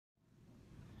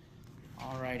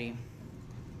Alrighty.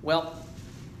 Well,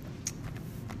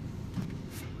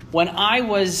 when I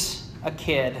was a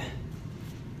kid,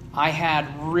 I had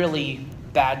really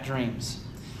bad dreams.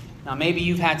 Now, maybe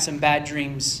you've had some bad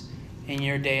dreams in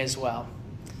your day as well.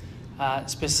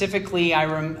 Specifically, I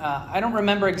don't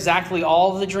remember exactly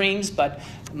all of the dreams, but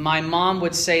my mom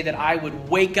would say that I would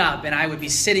wake up and I would be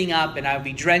sitting up and I would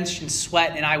be drenched in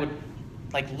sweat and I would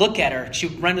look at her. She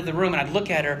would run to the room and I'd look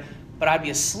at her, but I'd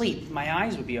be asleep. My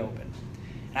eyes would be open.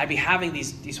 And I'd be having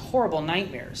these horrible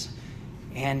nightmares.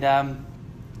 And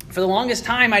for the longest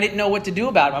time, I didn't know what to do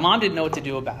about it. My mom didn't know what to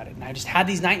do about it. And I just had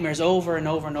these nightmares over and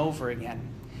over and over again.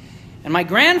 And my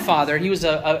grandfather, he was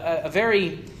a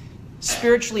very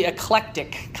spiritually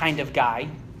eclectic kind of guy.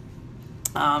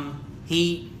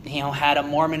 He had a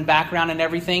Mormon background and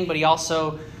everything, but he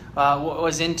also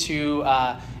was into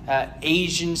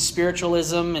Asian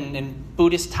spiritualism and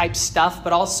Buddhist type stuff,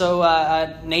 but also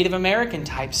Native American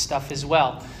type stuff as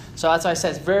well. So that's why I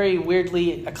said it's very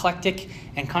weirdly eclectic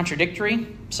and contradictory.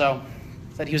 So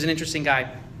I thought he was an interesting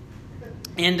guy.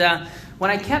 And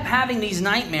when I kept having these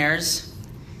nightmares,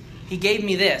 he gave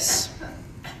me this.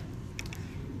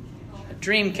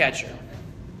 Dream catcher,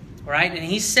 right? And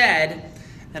he said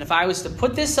that if I was to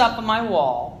put this up on my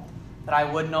wall, that I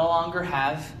would no longer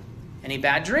have any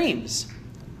bad dreams.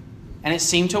 And it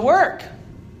seemed to work.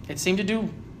 It seemed to do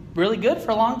really good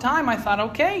for a long time. I thought,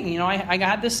 okay, I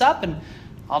got this up and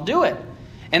I'll do it.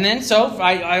 And then so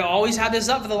I always had this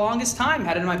up for the longest time.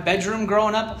 Had it in my bedroom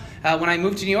growing up. When I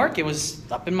moved to New York, it was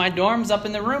up in my dorms, up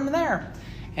in the room there.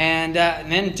 And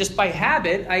then just by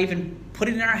habit, I even put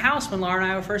it in our house when Laura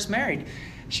and I were first married.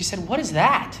 She said, "What is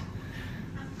that?"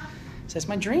 I said, "It's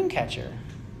my dream catcher.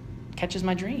 It catches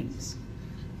my dreams.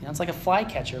 It's like a fly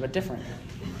catcher, but different."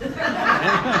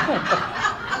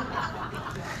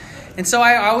 And so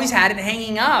I always had it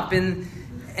hanging up. And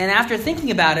after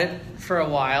thinking about it for a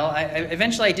while,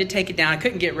 eventually I did take it down. I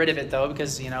couldn't get rid of it, though,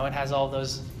 because, it has all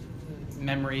those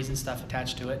memories and stuff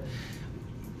attached to it.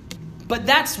 But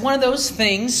that's one of those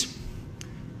things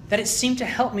that it seemed to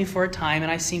help me for a time,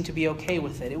 and I seemed to be okay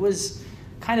with it. It was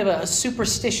kind of a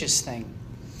superstitious thing,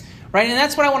 right? And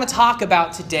that's what I want to talk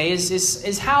about today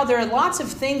is how there are lots of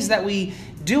things that we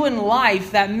do in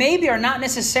life that maybe are not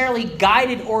necessarily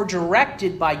guided or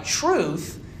directed by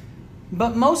truth,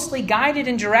 but mostly guided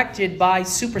and directed by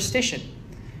superstition,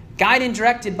 guided and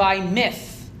directed by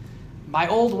myth, by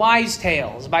old wives'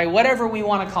 tales, by whatever we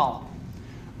want to call them.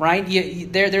 Right?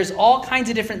 There's all kinds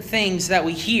of different things that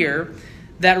we hear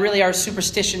that really are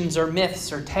superstitions or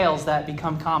myths or tales that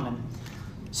become common.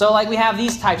 So we have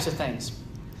these types of things,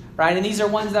 right? And these are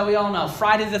ones that we all know.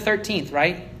 Friday the 13th,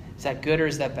 right? Is that good or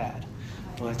is that bad?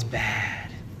 Well, it's bad.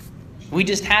 We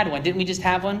just had one. Didn't we just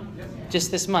have one?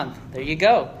 Just this month. There you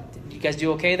go. Did you guys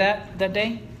do okay that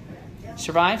day?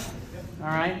 Survive? All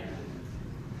right.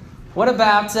 What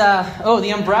about,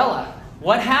 the umbrella?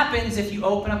 What happens if you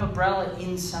open up an umbrella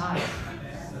inside?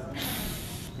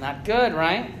 Not good,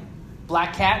 right?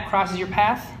 Black cat crosses your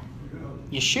path.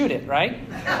 You shoot it, right?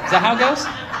 Is that how it goes?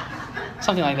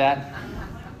 Something like that.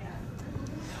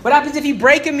 What happens if you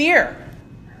break a mirror?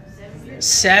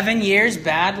 7 years,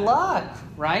 bad luck,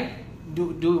 right? Do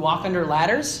we walk under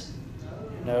ladders?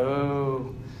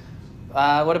 No.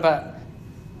 What about,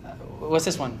 what's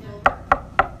this one?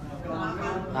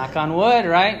 Knock on wood,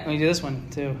 right? Let me do this one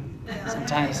too.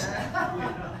 Sometimes.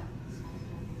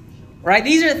 Right?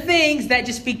 These are things that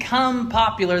just become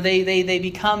popular. They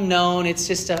become known. It's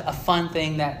just a fun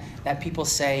thing that people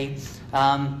say.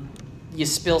 You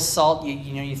spill salt,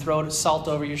 you throw salt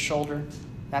over your shoulder.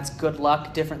 That's good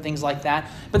luck, different things like that.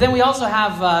 But then we also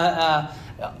have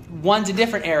ones in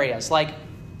different areas.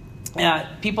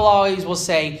 People always will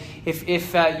say,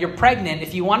 if you're pregnant,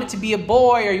 if you want it to be a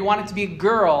boy or you want it to be a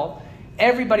girl,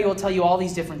 everybody will tell you all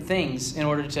these different things in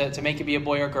order to make it be a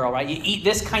boy or girl, right? You eat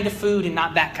this kind of food and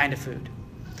not that kind of food.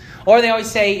 Or they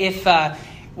always say,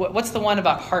 what's the one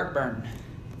about heartburn?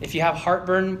 If you have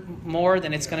heartburn more,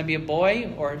 then it's going to be a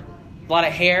boy, or a lot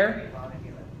of hair,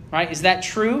 right? Is that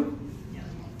true?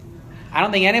 I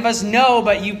don't think any of us know,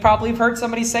 but you probably have heard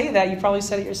somebody say that. You probably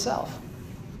said it yourself,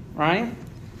 right?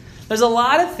 There's a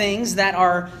lot of things that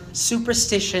are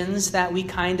superstitions that we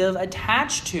kind of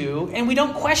attach to and we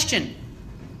don't question.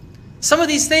 Some of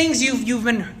these things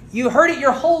you heard it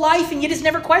your whole life and you just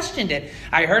never questioned it.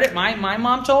 I heard it. My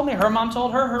mom told me. Her mom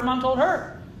told her. Her mom told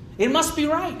her. It must be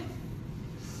right.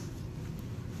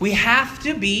 We have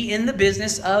to be in the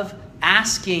business of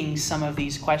asking some of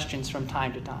these questions from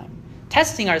time to time,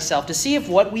 testing ourselves to see if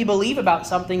what we believe about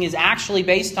something is actually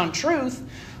based on truth,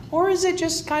 or is it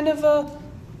just kind of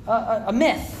a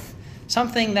myth,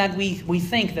 Something that we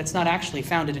think that's not actually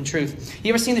founded in truth. You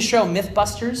ever seen the show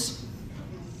Mythbusters?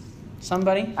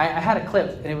 Somebody? I had a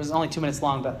clip, and it was only 2 minutes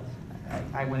long, but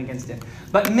I went against it.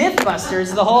 But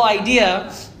Mythbusters, the whole idea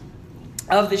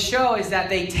of the show is that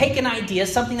they take an idea,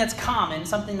 something that's common,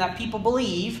 something that people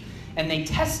believe, and they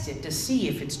test it to see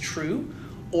if it's true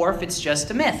or if it's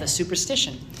just a myth, a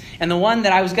superstition. And the one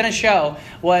that I was going to show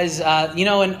was, in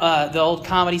the old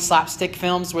comedy slapstick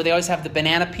films where they always have the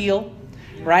banana peel,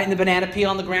 right? And the banana peel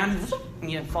on the ground,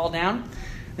 and you fall down.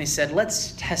 And they said,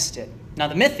 let's test it. Now,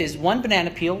 the myth is one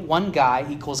banana peel, one guy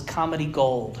equals comedy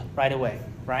gold right away,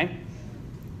 right?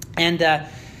 And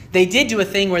they did do a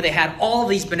thing where they had all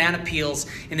these banana peels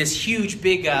in this huge,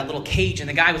 big little cage, and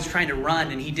the guy was trying to run,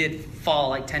 and he did fall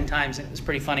like 10 times, and it was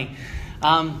pretty funny.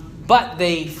 But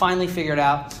they finally figured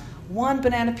out one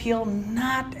banana peel,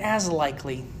 not as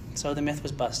likely. So the myth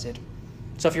was busted.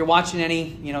 So if you're watching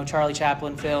any, Charlie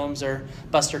Chaplin films or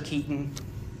Buster Keaton,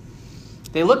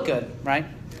 they look good, right?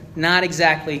 Not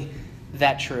exactly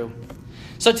that true.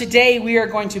 So today we are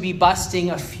going to be busting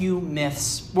a few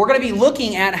myths. We're going to be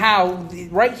looking at how,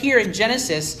 right here in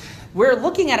Genesis, we're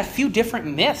looking at a few different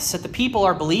myths that the people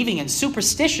are believing in,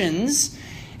 superstitions,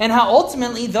 and how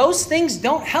ultimately those things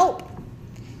don't help.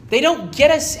 They don't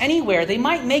get us anywhere. They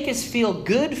might make us feel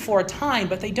good for a time,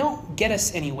 but they don't get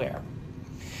us anywhere.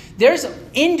 There's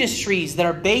industries that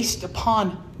are based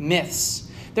upon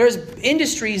myths. There's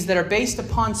industries that are based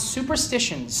upon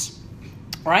superstitions,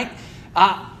 right?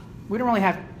 We don't really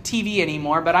have TV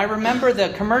anymore, but I remember the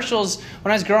commercials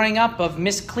when I was growing up of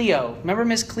Miss Cleo. Remember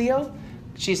Miss Cleo?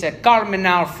 She said, "Call me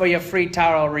now for your free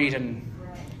tarot reading."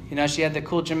 She had the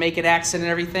cool Jamaican accent and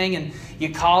everything, and you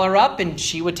call her up and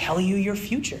she would tell you your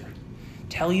future,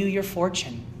 tell you your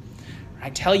fortune,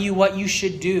 right? Tell you what you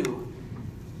should do.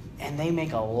 And they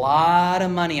make a lot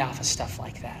of money off of stuff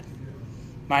like that.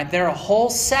 Right? There are whole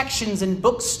sections in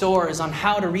bookstores on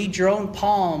how to read your own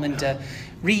palm and to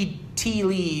read tea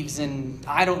leaves and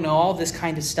I don't know, all this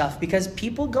kind of stuff because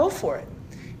people go for it.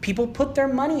 People put their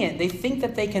money in it. They think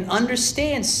that they can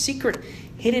understand secret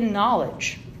hidden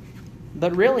knowledge.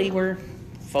 But really, we're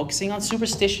focusing on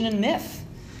superstition and myth.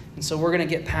 And so we're going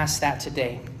to get past that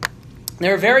today.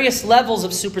 There are various levels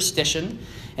of superstition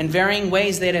and varying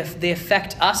ways that they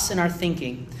affect us and our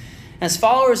thinking. As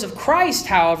followers of Christ,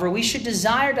 however, we should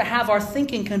desire to have our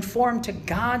thinking conform to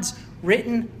God's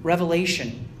written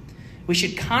revelation. We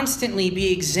should constantly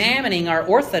be examining our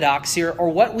orthodoxy or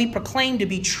what we proclaim to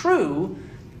be true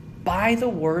by the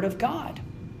Word of God.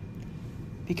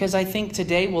 Because I think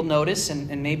today we'll notice,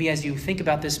 and maybe as you think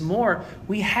about this more,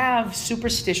 we have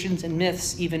superstitions and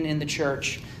myths even in the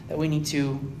church that we need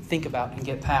to think about and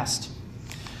get past.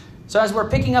 So as we're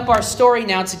picking up our story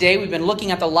now today, we've been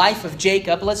looking at the life of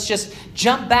Jacob. Let's just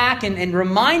jump back and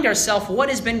remind ourselves what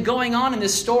has been going on in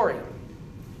this story.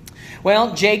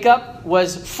 Well, Jacob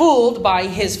was fooled by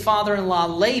his father-in-law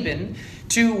Laban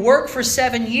to work for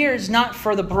 7 years, not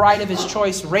for the bride of his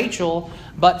choice, Rachel,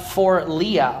 but for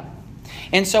Leah.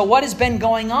 And so what has been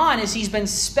going on is he's been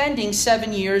spending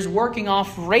 7 years working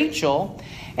off Rachel.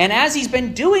 And as he's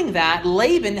been doing that,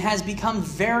 Laban has become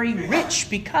very rich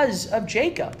because of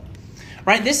Jacob.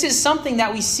 Right? This is something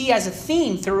that we see as a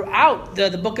theme throughout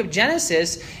the book of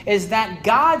Genesis, is that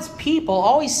God's people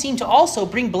always seem to also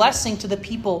bring blessing to the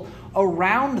people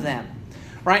around them.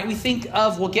 Right? We think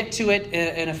of, we'll get to it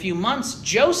in a few months,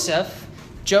 Joseph,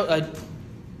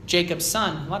 Jacob's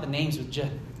son. A lot of names with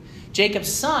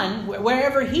Jacob's son,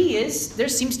 wherever he is, there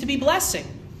seems to be blessing.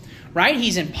 Right?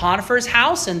 He's in Potiphar's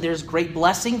house and there's great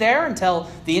blessing there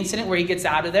until the incident where he gets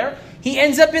out of there. He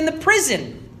ends up in the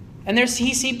prison. And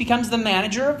he becomes the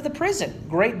manager of the prison.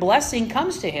 Great blessing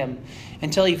comes to him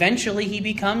until eventually he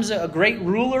becomes a great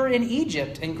ruler in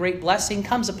Egypt. And great blessing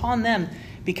comes upon them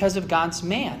because of God's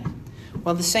man.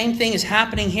 Well, the same thing is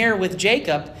happening here with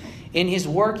Jacob in his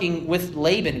working with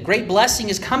Laban. Great blessing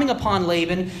is coming upon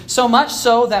Laban, so much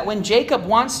so that when Jacob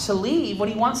wants to leave, when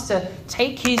he wants to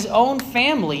take his own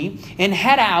family and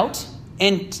head out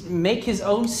and make his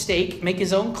own stake, make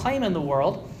his own claim in the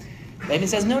world, Laban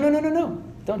says, no,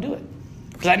 don't do it.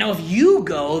 Because I know if you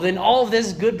go, then all of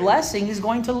this good blessing is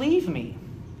going to leave me.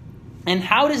 And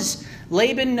how does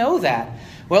Laban know that?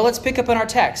 Well, let's pick up in our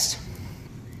text.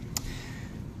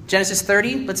 Genesis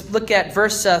 30, let's look at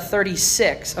verse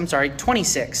 26.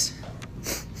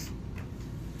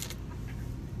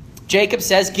 Jacob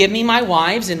says, "Give me my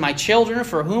wives and my children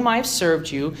for whom I have served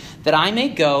you, that I may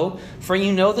go, for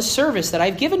you know the service that I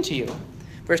have given to you."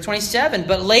 Verse 27,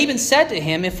 "But Laban said to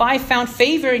him, if I have found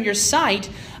favor in your sight,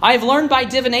 I have learned by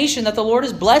divination that the Lord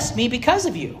has blessed me because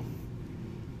of you.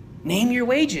 Name your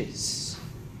wages."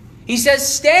 He says,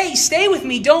 stay with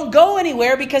me. Don't go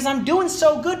anywhere because I'm doing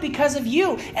so good because of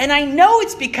you. And I know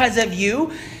it's because of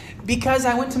you because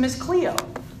I went to Miss Cleo.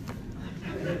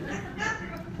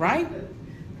 Right?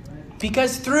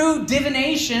 Because through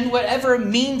divination, whatever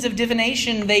means of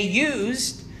divination they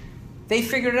used, they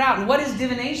figured it out. And what is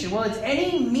divination? Well, it's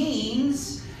any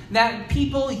means that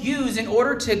people use in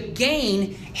order to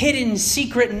gain hidden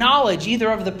secret knowledge, either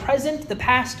of the present, the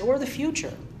past, or the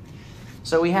future.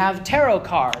 So we have tarot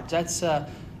cards. That's a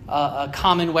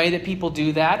common way that people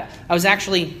do that. I was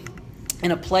actually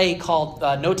in a play called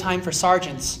No Time for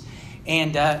Sergeants.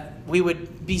 And we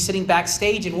would be sitting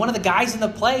backstage, and one of the guys in the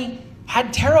play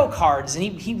had tarot cards, and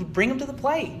he would bring them to the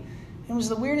play. It was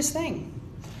the weirdest thing.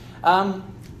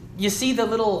 You see the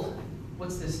little,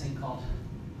 what's this thing called?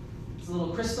 It's a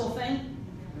little crystal thing.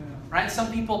 Right?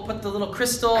 Some people put the little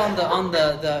crystal on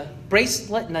the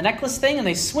bracelet and the necklace thing, and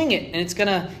they swing it, and it's going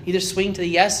to either swing to the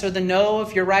yes or the no.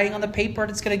 If you're writing on the paper,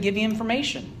 it's going to give you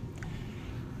information.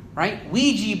 Right?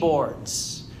 Ouija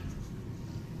boards.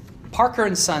 Parker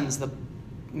and Sons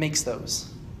makes those.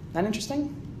 Isn't that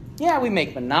interesting? Yeah, we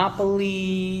make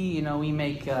Monopoly, we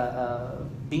make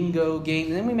bingo games,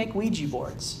 and then we make Ouija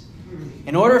boards.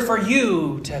 In order for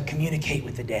you to communicate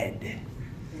with the dead.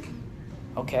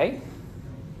 Okay.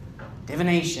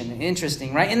 Divination.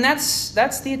 Interesting, right? And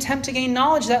that's the attempt to gain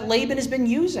knowledge that Laban has been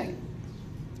using.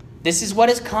 This is what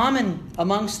is common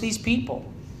amongst these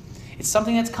people. It's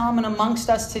something that's common amongst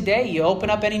us today. You open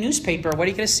up any newspaper, what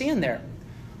are you going to see in there?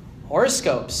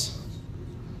 Horoscopes.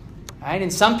 Right?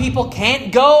 And some people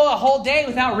can't go a whole day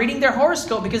without reading their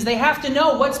horoscope because they have to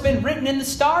know what's been written in the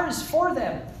stars for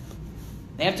them.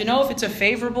 They have to know if it's a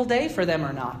favorable day for them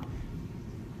or not.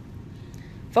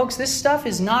 Folks, this stuff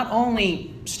is not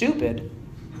only stupid,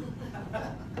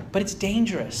 but it's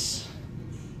dangerous.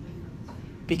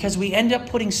 Because we end up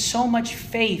putting so much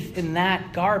faith in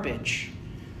that garbage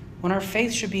when our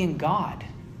faith should be in God.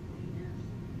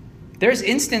 There's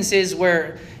instances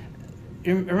where,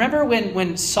 remember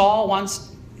when Saul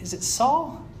wants, is it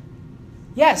Saul?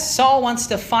 Yes, Saul wants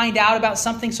to find out about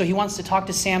something, so he wants to talk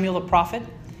to Samuel the prophet.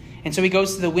 And so he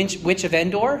goes to the witch of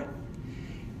Endor.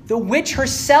 The witch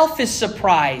herself is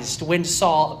surprised when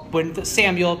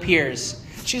Samuel appears.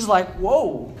 She's like,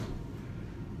 whoa,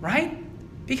 right?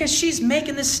 Because she's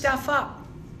making this stuff up.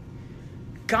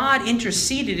 God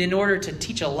interceded in order to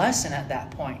teach a lesson at that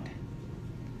point.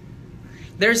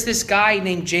 There's this guy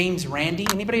named James Randi.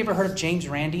 Anybody ever heard of James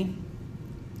Randi?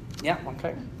 Yeah,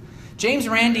 okay. James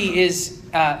Randi is,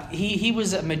 he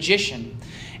was a magician.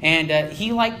 And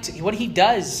he liked, what he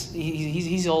does,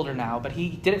 he's older now, but he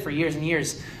did it for years and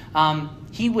years.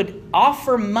 He would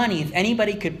offer money if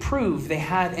anybody could prove they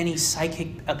had any psychic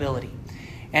ability.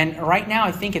 And right now,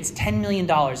 I think it's $10 million.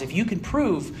 If you can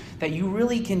prove that you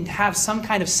really can have some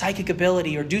kind of psychic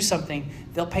ability or do something,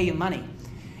 they'll pay you money.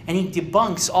 And he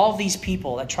debunks all these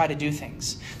people that try to do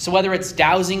things. So whether it's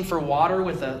dowsing for water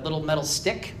with a little metal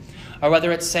stick, or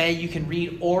whether it's, say, you can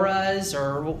read auras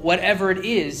or whatever it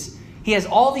is, he has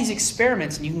all these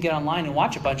experiments, and you can get online and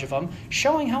watch a bunch of them,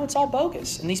 showing how it's all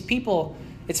bogus. And these people,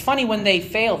 it's funny when they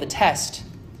fail the test,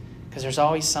 because there's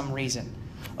always some reason.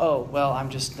 Oh, well,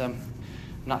 I'm just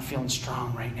not feeling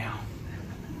strong right now.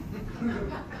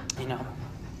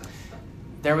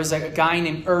 There was a guy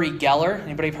named Uri Geller.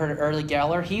 Anybody have heard of Uri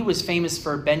Geller? He was famous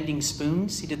for bending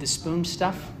spoons. He did the spoon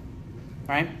stuff,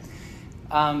 right?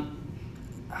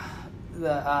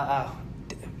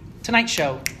 Tonight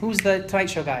Show. Who's the Tonight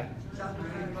Show guy?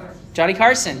 Johnny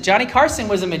Carson. Johnny Carson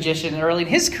was a magician early in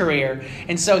his career.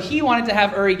 And so he wanted to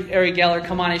have Uri Geller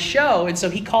come on his show. And so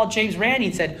he called James Randi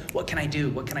and said, what can I do?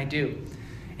 What can I do?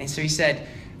 And so he said,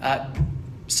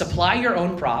 supply your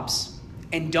own props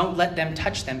and don't let them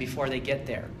touch them before they get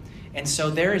there. And so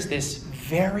there is this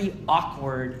very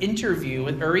awkward interview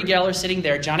with Uri Geller sitting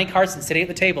there. Johnny Carson sitting at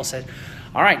the table said,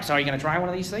 all right, so are you going to try one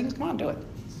of these things? Come on, do it.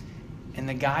 And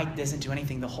the guy doesn't do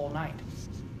anything the whole night.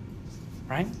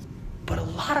 Right? But a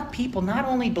lot of people not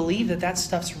only believe that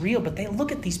stuff's real, but they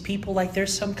look at these people like they're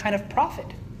some kind of prophet.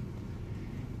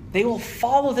 They will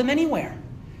follow them anywhere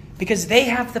because they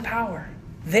have the power.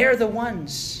 They're the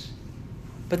ones.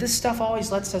 But this stuff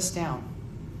always lets us down.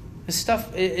 This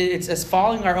stuff, it's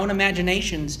following our own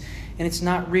imaginations, and it's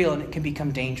not real, and it can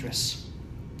become dangerous.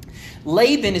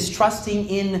 Laban is trusting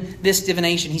in this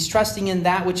divination. He's trusting in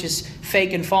that which is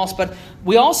fake and false. But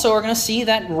we also are going to see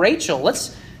that Rachel,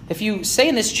 if you say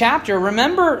in this chapter,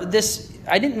 remember this,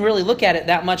 I didn't really look at it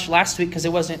that much last week because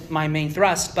it wasn't my main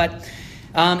thrust, but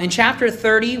in chapter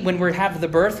 30, when we have the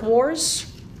birth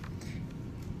wars,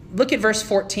 look at verse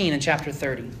 14 in chapter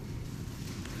 30.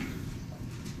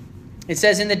 It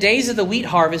says, in the days of the wheat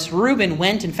harvest, Reuben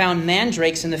went and found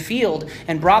mandrakes in the field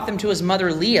and brought them to his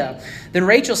mother Leah. Then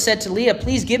Rachel said to Leah,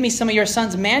 please give me some of your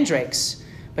son's mandrakes.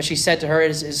 But she said to her, it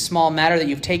is a small matter that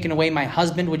you've taken away my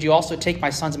husband. Would you also take my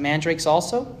son's mandrakes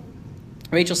also?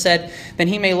 Rachel said, then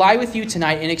he may lie with you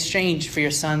tonight in exchange for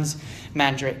your son's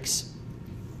mandrakes.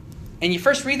 And you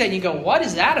first read that and you go, what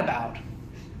is that about?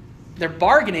 They're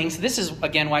bargaining. So this is,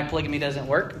 again, why polygamy doesn't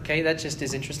work. Okay, that just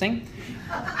is interesting.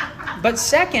 But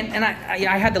second, and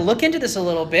I had to look into this a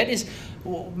little bit, is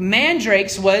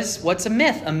mandrakes was, what's a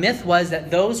myth? A myth was that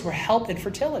those were help in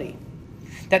fertility.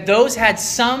 That those had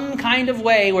some kind of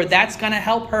way where that's going to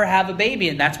help her have a baby.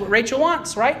 And that's what Rachel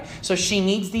wants, right? So she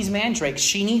needs these mandrakes.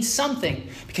 She needs something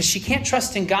because she can't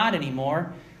trust in God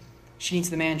anymore. She needs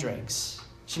the mandrakes.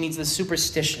 She needs the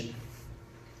superstition.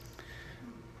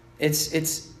 It's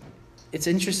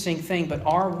an interesting thing, but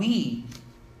are we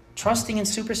trusting in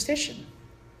superstition?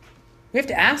 We have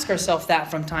to ask ourselves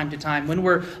that from time to time. When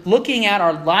we're looking at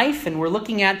our life and we're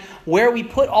looking at where we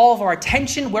put all of our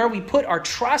attention, where we put our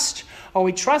trust, are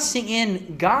we trusting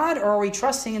in God or are we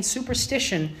trusting in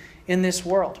superstition in this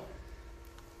world?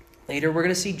 Later we're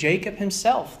going to see Jacob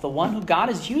himself, the one who God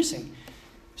is using,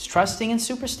 is trusting in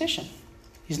superstition.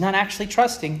 He's not actually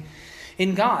trusting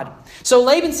in God. So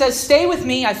Laban says, stay with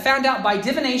me. I found out by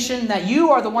divination that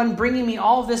you are the one bringing me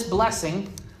all this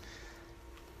blessing.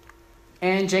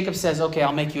 And Jacob says, okay,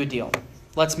 I'll make you a deal.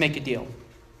 Let's make a deal.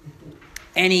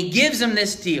 And he gives him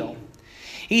this deal.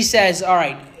 He says, all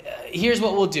right, here's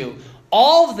what we'll do.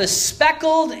 All of the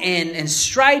speckled and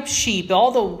striped sheep, all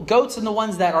the goats and the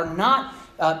ones that are not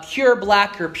pure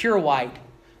black or pure white,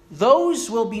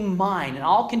 those will be mine, and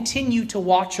I'll continue to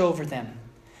watch over them.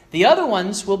 The other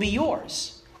ones will be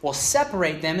yours. We'll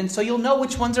separate them, and so you'll know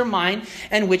which ones are mine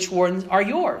and which ones are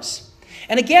yours.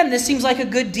 And again, this seems like a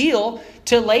good deal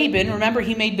to Laban. Remember,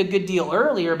 he made the good deal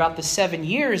earlier about the 7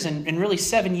 years, and really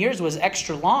 7 years was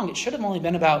extra long. It should have only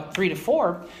been about 3 to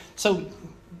 4. So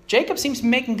Jacob seems to be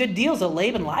making good deals that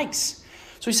Laban likes.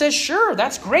 So he says, sure,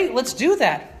 that's great. Let's do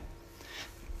that.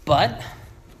 But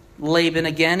Laban,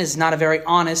 again, is not a very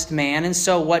honest man. And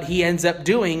so what he ends up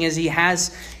doing is he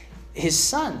has his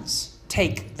sons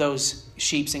take those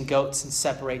sheep and goats and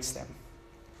separates them.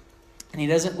 And he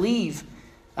doesn't leave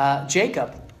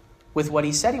Jacob with what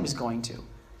he said he was going to.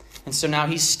 And so now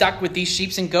he's stuck with these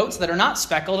sheep and goats that are not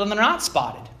speckled and they're not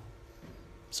spotted.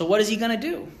 So what is he going to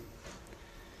do?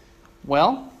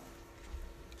 Well,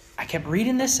 I kept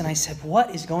reading this and I said,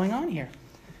 what is going on here?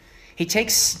 He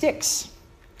takes sticks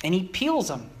and he peels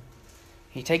them.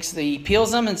 He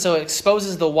peels them, and so it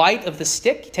exposes the white of the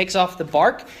stick. He takes off the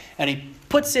bark and he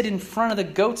puts it in front of the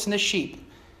goats and the sheep.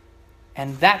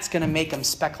 And that's going to make them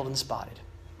speckled and spotted.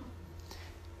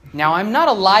 Now, I'm not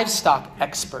a livestock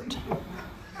expert,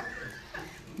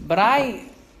 but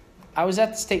I was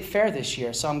at the state fair this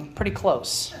year, so I'm pretty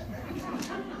close.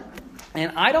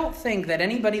 And I don't think that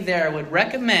anybody there would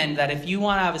recommend that if you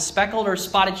want to have a speckled or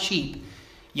spotted sheep,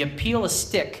 you peel a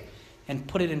stick and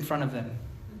put it in front of them.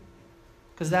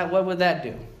 Because what would that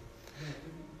do?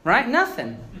 Right?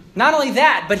 Nothing. Not only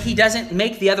that, but he doesn't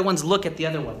make the other ones look at the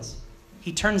other ones.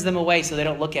 He turns them away so they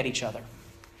don't look at each other.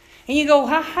 And you go,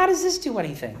 how does this do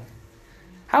anything?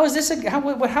 How is this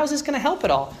going to help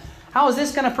at all? How is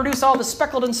this going to produce all the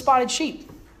speckled and spotted sheep?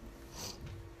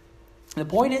 The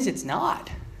point is, it's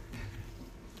not.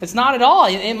 It's not at all.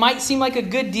 It might seem like a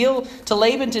good deal to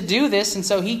Laban to do this, and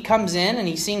so he comes in and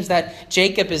he seems that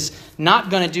Jacob is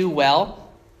not going to do well.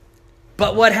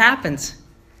 But what happens?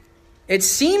 It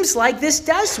seems like this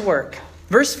does work.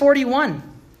 Verse 41.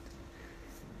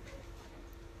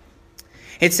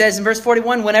 It says in verse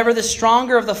 41, whenever the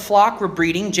stronger of the flock were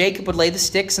breeding, Jacob would lay the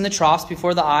sticks in the troughs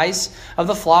before the eyes of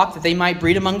the flock that they might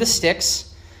breed among the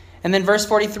sticks. And then verse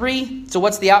 43, so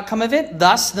what's the outcome of it?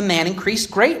 Thus the man increased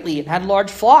greatly and had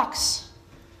large flocks.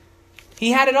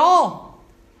 He had it all.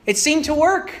 It seemed to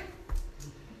work.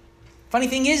 Funny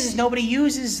thing is nobody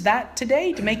uses that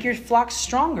today to make your flocks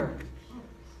stronger.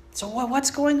 So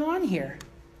what's going on here?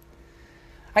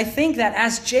 I think that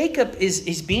as Jacob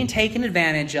is being taken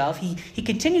advantage of, he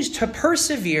continues to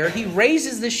persevere. He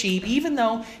raises the sheep, even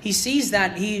though he sees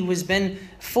that he has been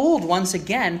fooled once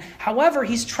again. However,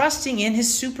 he's trusting in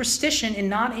his superstition and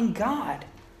not in God.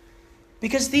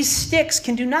 Because these sticks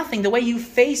can do nothing. The way you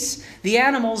face the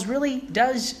animals really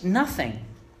does nothing.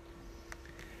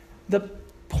 The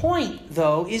point,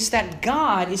 though, is that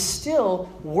God is still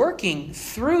working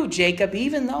through Jacob,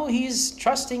 even though he's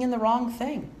trusting in the wrong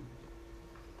thing.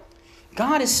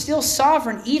 God is still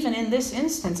sovereign even in this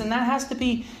instance, and that has to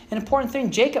be an important thing.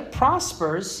 Jacob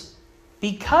prospers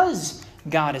because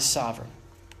God is sovereign,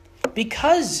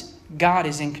 because God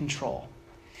is in control.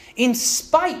 In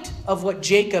spite of what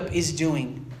Jacob is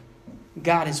doing,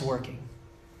 God is working.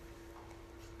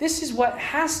 This is what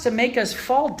has to make us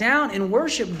fall down and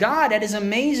worship God at His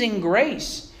amazing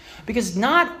grace. Because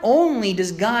not only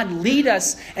does God lead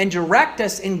us and direct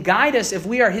us and guide us if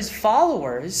we are His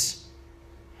followers,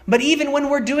 but even when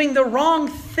we're doing the wrong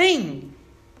thing,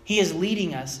 He is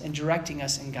leading us and directing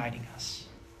us and guiding us.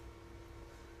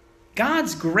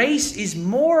 God's grace is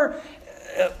more,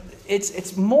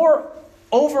 it's more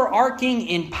overarching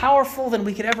and powerful than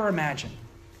we could ever imagine.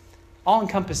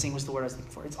 All-encompassing was the word I was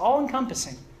looking for. It's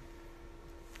all-encompassing.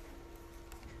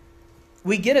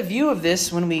 We get a view of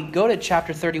this when we go to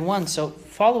chapter 31. So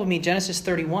follow with me, Genesis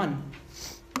 31.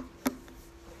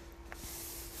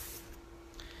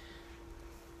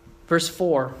 Verse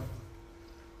 4.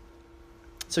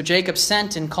 So Jacob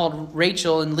sent and called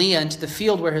Rachel and Leah into the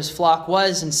field where his flock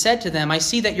was and said to them, I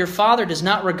see that your father does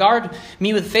not regard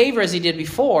me with favor as he did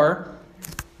before,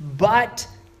 but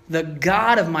the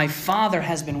God of my father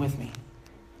has been with me.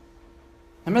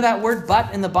 Remember that word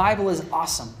but in the Bible is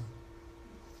awesome.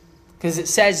 Because it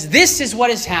says this is what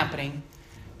is happening,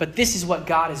 but this is what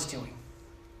God is doing.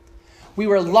 We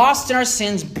were lost in our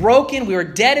sins, broken. We were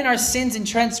dead in our sins and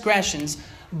transgressions.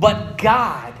 But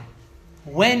God,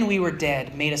 when we were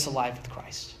dead, made us alive with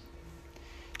Christ.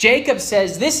 Jacob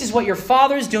says, this is what your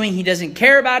father is doing. He doesn't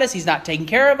care about us. He's not taking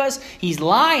care of us. He's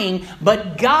lying.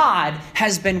 But God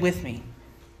has been with me.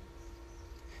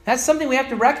 That's something we have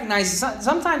to recognize.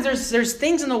 Sometimes there's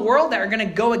things in the world that are going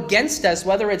to go against us,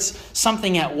 whether it's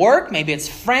something at work, maybe it's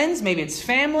friends, maybe it's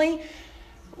family,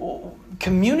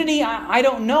 community, I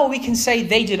don't know. We can say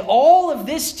they did all of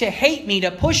this to hate me, to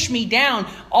push me down,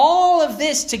 all of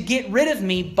this to get rid of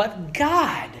me, but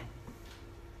God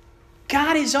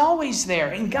is always there,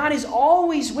 and God is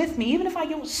always with me, even if I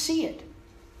don't see it.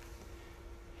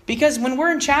 Because when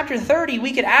we're in chapter 30,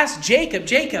 we could ask Jacob,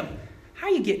 how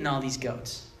are you getting all these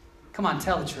goats? Come on,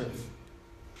 tell the truth.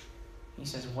 He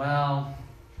says, well,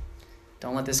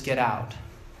 don't let this get out.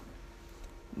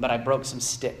 But I broke some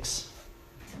sticks.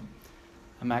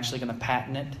 I'm actually going to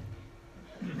patent it.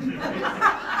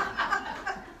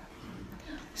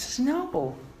 He says,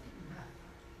 no.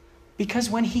 Because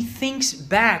when he thinks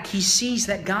back, he sees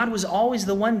that God was always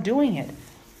the one doing it.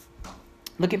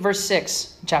 Look at verse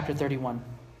 6, chapter 31.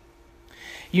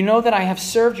 You know that I have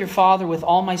served your father with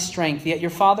all my strength, yet your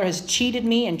father has cheated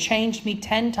me and changed me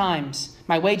 10 times,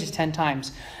 my wages 10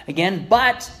 times. Again,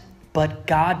 but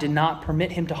God did not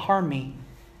permit him to harm me.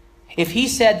 If he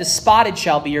said, the spotted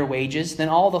shall be your wages, then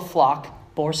all the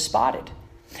flock bore spotted.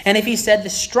 And if he said, the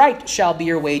striped shall be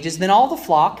your wages, then all the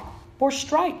flock bore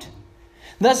striped.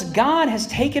 Thus God has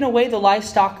taken away the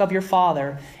livestock of your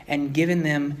father and given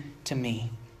them to me.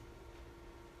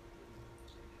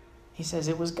 He says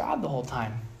it was God the whole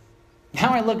time.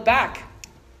 Now I look back.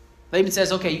 Laban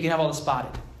says, okay, you can have all the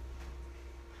spotted.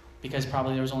 Because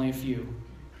probably there was only a few.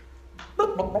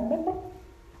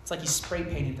 It's like he spray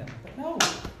painted them. But no,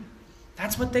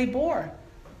 that's what they bore.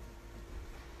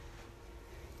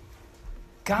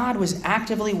 God was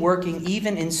actively working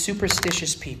even in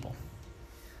superstitious people.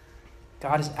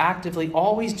 God is actively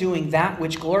always doing that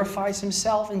which glorifies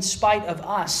himself in spite of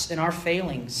us and our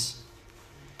failings.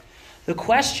 The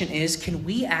question is, can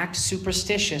we act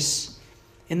superstitious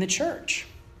in the church?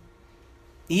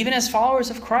 Even as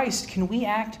followers of Christ, can we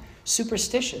act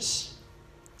superstitious?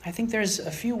 I think there's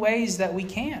a few ways that we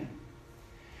can.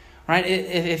 Right?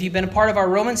 If you've been a part of our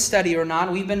Romans study or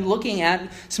not, we've been looking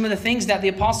at some of the things that the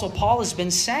Apostle Paul has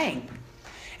been saying.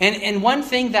 And one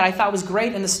thing that I thought was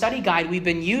great in the study guide we've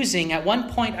been using, at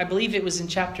one point, I believe it was in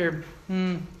chapter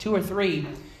 2 or 3,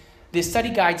 the study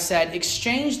guide said,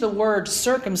 exchange the word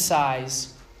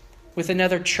circumcise with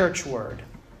another church word,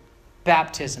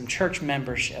 baptism, church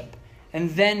membership, and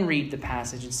then read the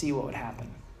passage and see what would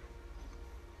happen.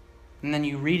 And then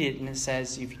you read it and it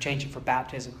says, if you change it for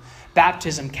baptism,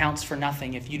 baptism counts for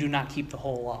nothing if you do not keep the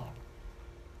whole law.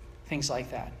 Things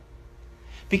like that.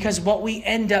 Because what we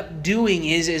end up doing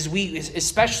is we,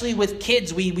 especially with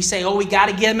kids, we say, oh, we got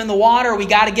to get them in the water. We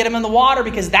got to get them in the water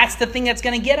because that's the thing that's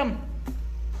going to get them.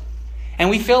 And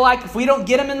we feel like if we don't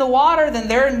get them in the water, then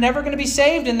they're never going to be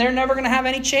saved and they're never going to have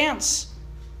any chance.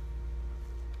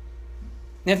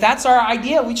 And if that's our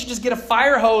idea, we should just get a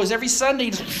fire hose every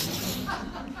Sunday.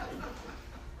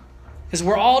 Because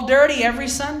we're all dirty every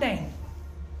Sunday.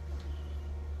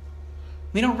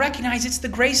 We don't recognize it's the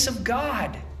grace of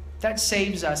God that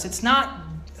saves us. It's not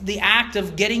the act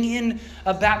of getting in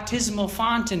a baptismal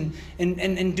font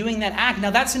and doing that act. Now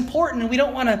that's important and we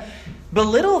don't want to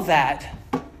belittle that.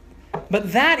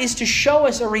 But that is to show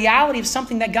us a reality of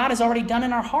something that God has already done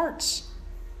in our hearts.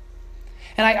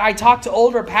 And I talk to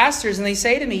older pastors and they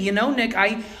say to me, you know, Nick,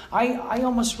 I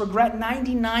almost regret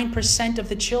 99% of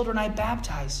the children I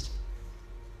baptized.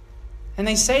 And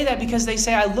they say that because they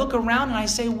say, I look around and I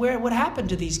say, what happened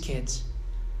to these kids?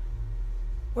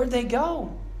 Where'd they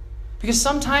go? Because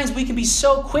sometimes we can be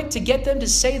so quick to get them to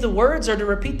say the words or to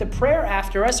repeat the prayer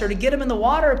after us or to get them in the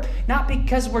water, not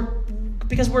because we're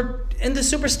in the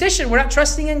superstition. We're not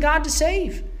trusting in God to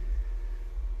save.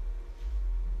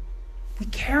 We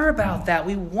care about that.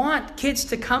 We want kids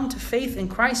to come to faith in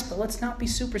Christ, but let's not be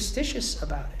superstitious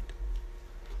about it.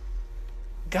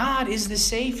 God is the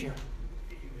Savior.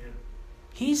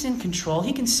 He's in control.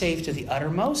 He can save to the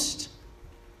uttermost.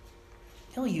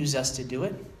 He'll use us to do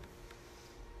it.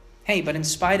 Hey, but in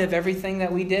spite of everything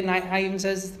that we did, and I even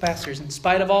says to the pastors, in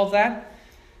spite of all of that,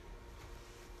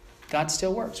 God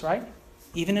still works, right?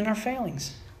 Even in our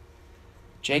failings.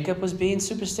 Jacob was being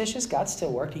superstitious. God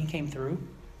still worked. He came through.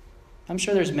 I'm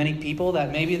sure there's many people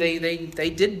that maybe they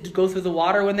did go through the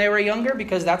water when they were younger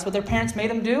because that's what their parents made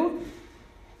them do.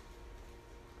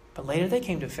 But later they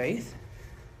came to faith.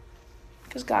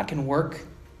 Because God can work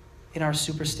in our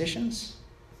superstitions.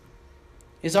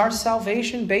 Is our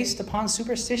salvation based upon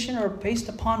superstition or based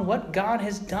upon what God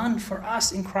has done for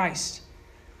us in Christ?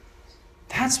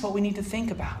 That's what we need to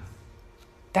think about.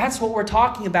 That's what we're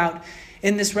talking about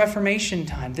in this Reformation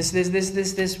time.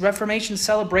 This Reformation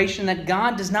celebration, that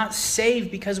God does not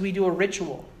save because we do a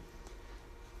ritual.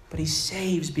 But He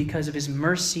saves because of His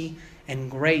mercy and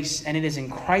grace. And it is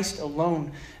in Christ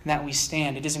alone that we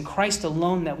stand. It is in Christ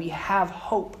alone that we have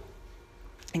hope.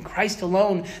 In Christ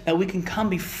alone that we can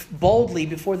come boldly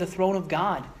before the throne of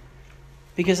God.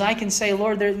 Because I can say,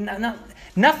 Lord, there's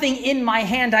nothing in my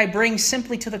hand I bring,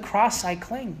 simply to the cross I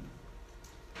cling.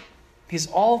 Because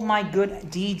all of my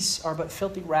good deeds are but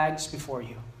filthy rags before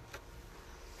you.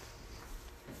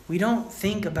 We don't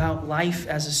think about life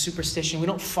as a superstition. We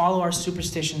don't follow our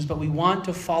superstitions, but we want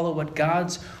to follow what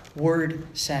God's Word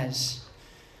says.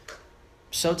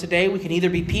 So today we can either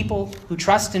be people who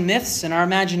trust in myths and our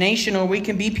imagination, or we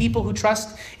can be people who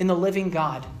trust in the living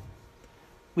God.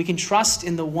 We can trust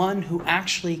in the one who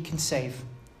actually can save.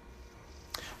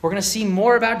 We're going to see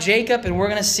more about Jacob, and we're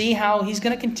going to see how he's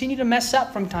going to continue to mess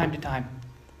up from time to time.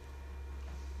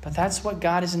 But that's what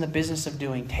God is in the business of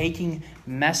doing, taking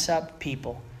mess up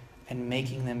people and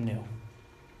making them new.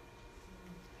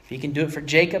 If He can do it for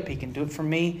Jacob, He can do it for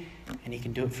me, and He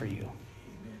can do it for you.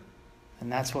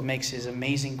 And that's what makes His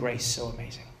amazing grace so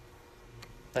amazing.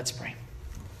 Let's pray.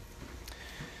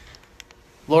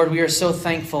 Lord, we are so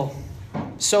thankful,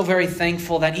 so very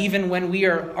thankful that even when we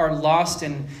are lost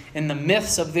in the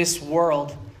myths of this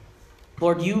world,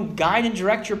 Lord, you guide and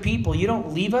direct your people. You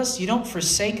don't leave us. You don't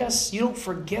forsake us. You don't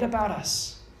forget about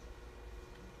us.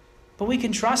 But we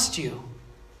can trust you.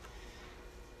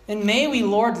 And may we,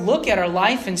 Lord, look at our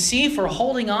life and see if we're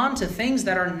holding on to things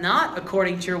that are not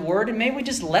according to your word, and may we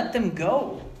just let them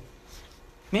go.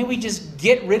 May we just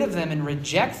get rid of them and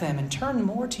reject them and turn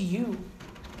more to you.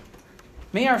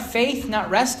 May our faith not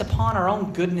rest upon our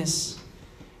own goodness.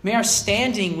 May our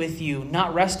standing with you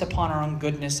not rest upon our own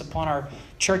goodness, upon our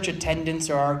church attendance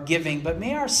or our giving, but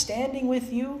may our standing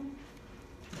with you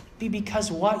be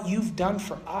because what you've done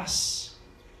for us.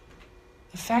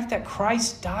 The fact that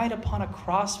Christ died upon a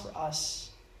cross for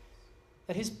us,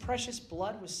 that His precious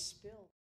blood was spilled.